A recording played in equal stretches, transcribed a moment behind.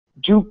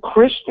do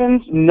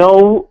Christians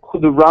know who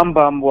the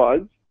Rambam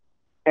was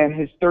and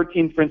his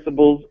 13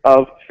 principles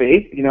of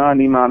faith? You know,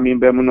 Ani Ma'amin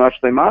Be'emunah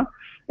Shlema.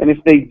 And if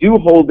they do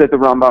hold that the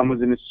Rambam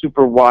was a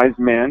super wise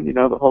man, you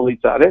know, the holy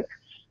tzaddik,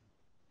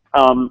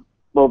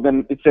 well,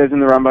 then it says in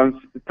the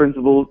Rambam's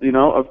principles, you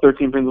know, of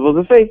 13 principles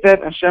of faith,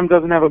 that Hashem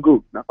doesn't have a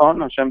goof.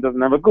 Hashem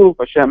doesn't have a goof.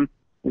 Hashem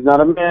is not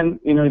a man.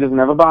 You know, he doesn't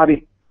have a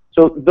body.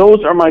 So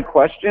those are my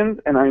questions,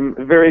 and I'm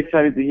very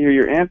excited to hear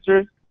your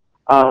answers.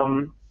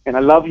 And I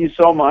love you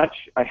so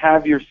much. I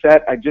have your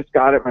set. I just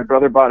got it. My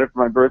brother bought it for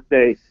my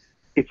birthday.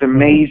 It's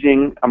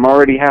amazing. I'm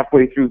already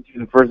halfway through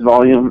the first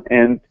volume,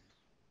 and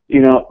you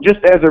know,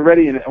 just as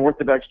already an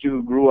Orthodox Jew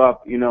who grew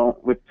up, you know,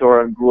 with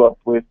Torah and grew up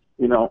with,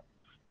 you know,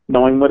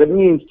 knowing what it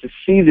means, to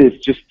see this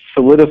just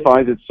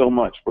solidifies it so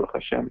much, Baruch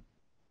Hashem.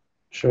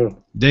 Sure.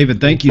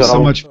 David, thank you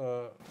so much.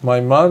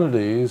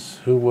 Maimonides,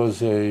 who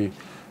was a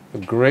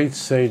great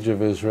sage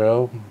of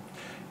Israel,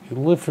 he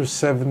lived for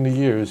 70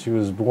 years. He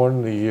was born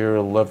in the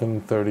year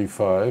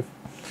 1135.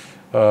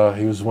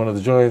 He was one of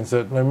the giants.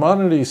 That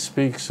Maimonides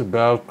speaks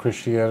about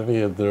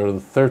Christianity. There are the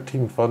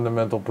 13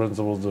 fundamental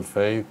principles of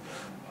faith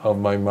of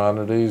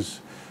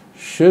Maimonides.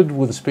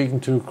 When speaking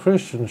to a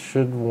Christian,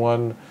 should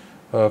one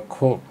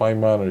quote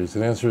Maimonides?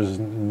 The answer is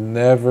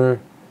never,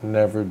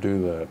 never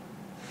do that.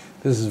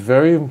 This is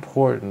very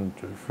important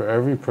for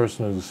every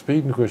person who's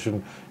speaking to a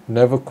Christian.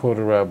 Never quote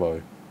a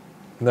rabbi.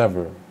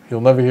 Never.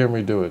 You'll never hear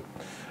me do it.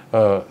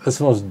 It's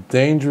the most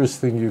dangerous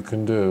thing you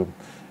can do.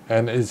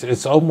 And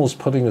it's almost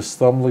putting a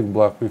stumbling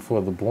block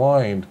before the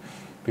blind,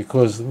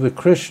 because the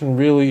Christian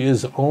really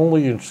is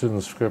only interested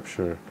in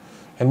Scripture.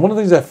 And one of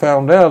the things I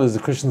found out is the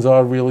Christians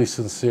are really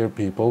sincere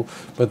people,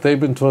 but they've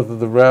been taught that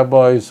the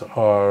rabbis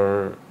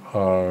are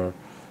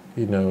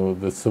you know,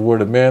 that's the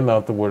word of man,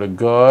 not the word of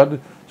God.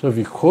 So if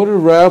you quote a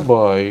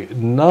rabbi,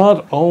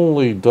 not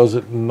only does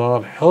it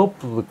not help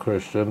the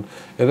Christian,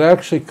 it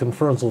actually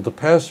confirms what the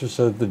pastor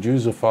said: the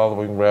Jews are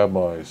following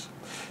rabbis.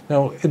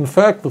 Now, in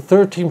fact, the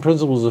 13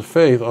 principles of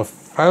faith are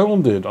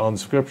founded on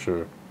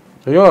Scripture.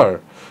 They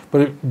are.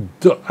 But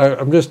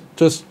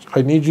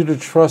I need you to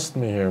trust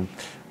me here.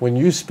 When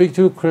you speak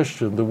to a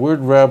Christian, the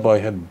word rabbi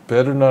had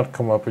better not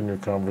come up in your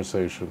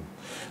conversation.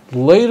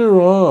 Later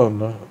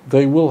on,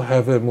 they will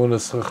have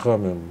emunas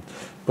chachamim.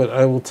 But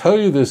I will tell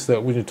you this,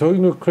 that when you're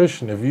talking to a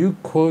Christian, if you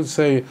quote,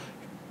 say,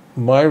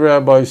 my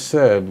rabbi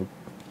said,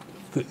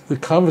 the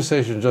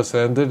conversation just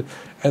ended,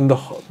 and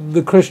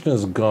the Christian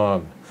is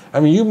gone. I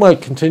mean, you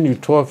might continue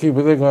talking,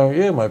 but they're going,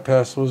 yeah, my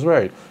pastor was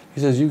right. He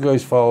says, you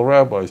guys follow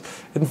rabbis.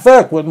 In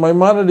fact, what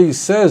Maimonides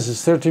says,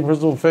 his 13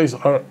 principles of faith,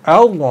 are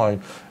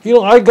outlined. You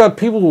know, I got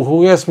people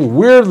who ask me,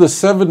 where are the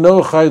 7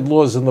 Noahide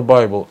laws in the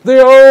Bible?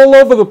 They're all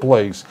over the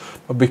place.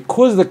 But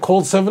because they're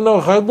called 7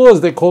 Noahide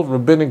laws, they call it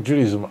Rabbinic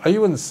Judaism. Are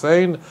you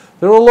insane?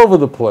 They're all over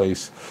the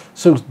place.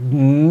 So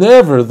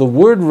never, the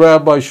word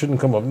rabbi shouldn't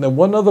come up. Now,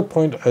 one other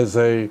point as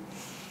a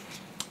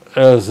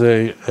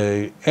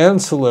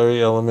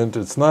ancillary element,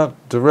 it's not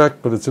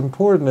direct, but it's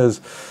important,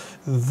 is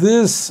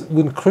this: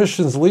 when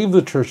Christians leave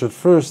the church at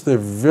first, they're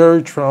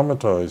very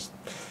traumatized.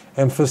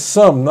 And for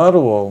some, not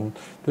all,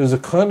 there's a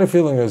kind of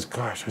feeling as,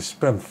 gosh, I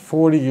spent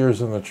 40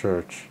 years in the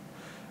church,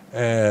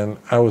 and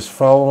I was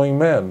following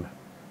men,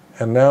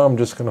 and now I'm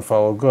just going to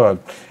follow God.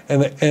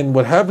 And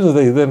what happens is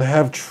they then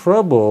have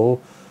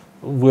trouble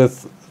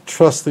with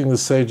trusting the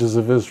sages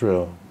of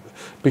Israel,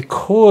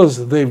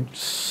 because they've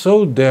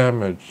so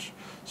damaged,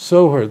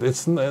 so hurt.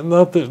 It's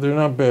not that they're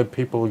not bad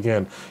people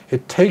again.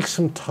 It takes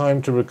some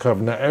time to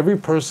recover. Now, every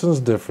person's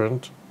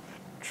different,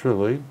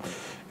 truly,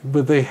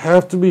 but they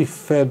have to be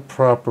fed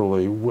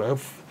properly.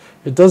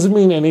 It doesn't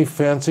mean any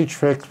fancy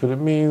tricks, but it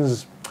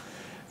means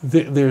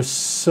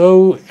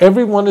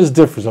everyone is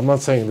different. I'm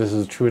not saying this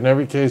is true in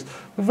every case,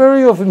 but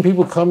very often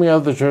people coming out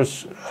of the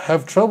church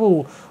have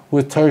trouble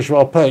with Torah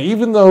Sheba'al Peh,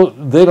 even though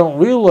they don't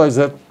realize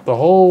that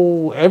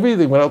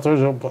everything without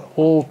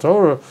whole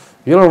Torah,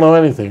 you don't know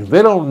anything.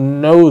 They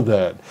don't know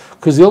that.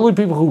 Because the only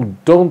people who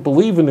don't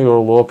believe in the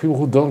oral law are people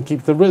who don't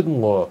keep the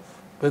written law.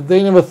 But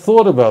they never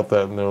thought about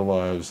that in their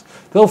lives.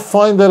 They'll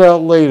find that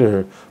out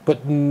later.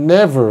 But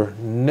never,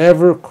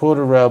 never quote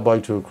a rabbi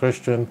to a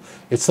Christian.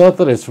 It's not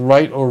that it's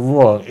right or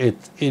wrong. It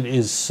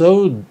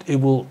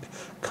will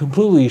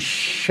completely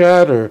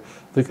shatter.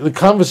 The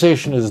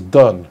conversation is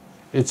done.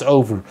 It's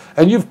over.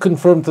 And you've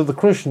confirmed to the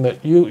Christian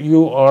that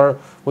you are,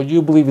 what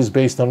you believe is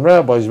based on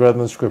rabbis rather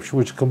than Scripture,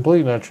 which is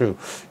completely not true.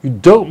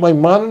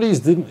 Maimonides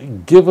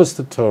didn't give us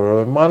the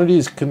Torah.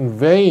 Maimonides is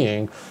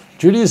conveying,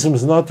 Judaism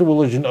is not the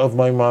religion of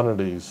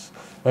Maimonides.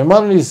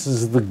 Maimonides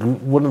is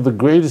one of the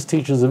greatest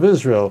teachers of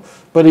Israel,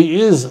 but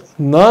he is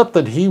not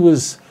that he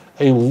was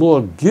a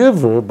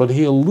lawgiver, but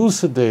he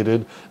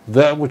elucidated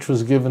that which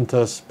was given to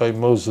us by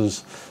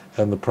Moses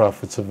and the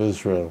prophets of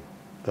Israel.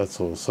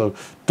 That's all. So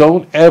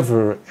don't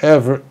ever,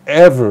 ever,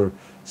 ever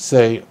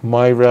say,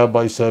 my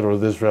rabbi said, or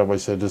this rabbi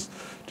said.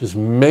 Just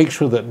make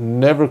sure that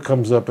never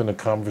comes up in a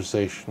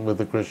conversation with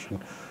a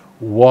Christian.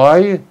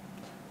 Why?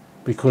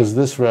 Because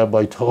this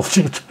rabbi told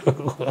you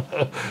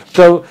to.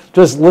 So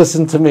just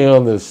listen to me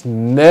on this.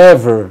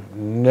 Never,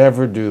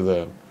 never do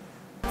that.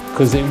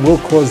 because it will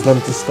cause them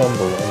to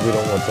stumble, and we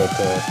don't want that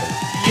to happen.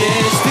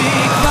 יש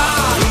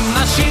תקווה,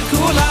 אם נשאיר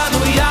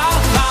כולנו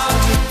יחד,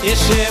 יש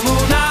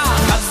אמונה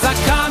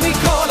חזקה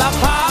מכל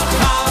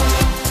הפחד,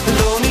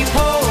 לא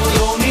ניפול,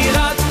 לא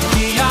נרד,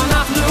 כי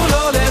אנחנו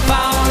לא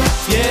לבד,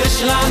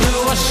 יש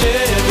לנו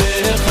השם